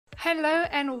Hello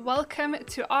and welcome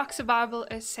to Ark Survival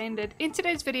Ascended. In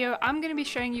today's video, I'm going to be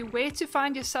showing you where to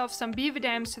find yourself some beaver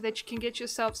dams so that you can get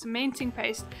yourself cementing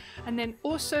paste, and then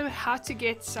also how to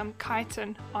get some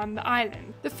chitin on the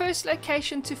island. The first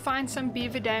location to find some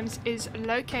beaver dams is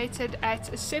located at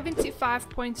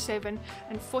 75.7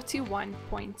 and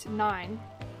 41.9.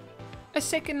 A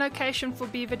second location for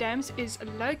beaver dams is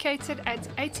located at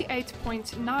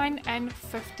 88.9 and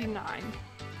 59.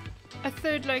 A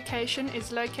third location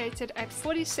is located at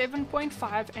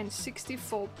 47.5 and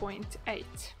 64.8.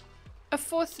 A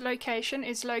fourth location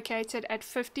is located at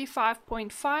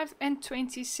 55.5 and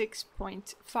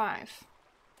 26.5.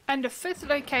 And a fifth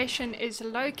location is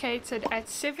located at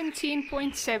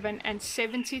 17.7 and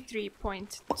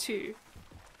 73.2.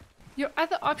 Your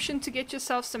other option to get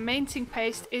yourself cementing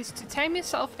paste is to tame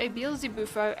yourself a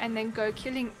Beelzebufo and then go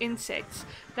killing insects.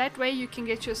 That way you can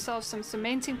get yourself some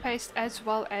cementing paste as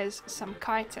well as some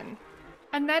chitin.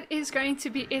 And that is going to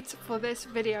be it for this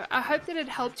video. I hope that it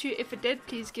helped you. If it did,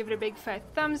 please give it a big fat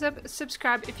thumbs up,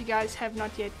 subscribe if you guys have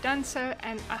not yet done so,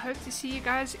 and I hope to see you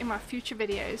guys in my future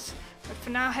videos. But for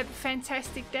now, have a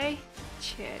fantastic day.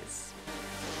 Cheers.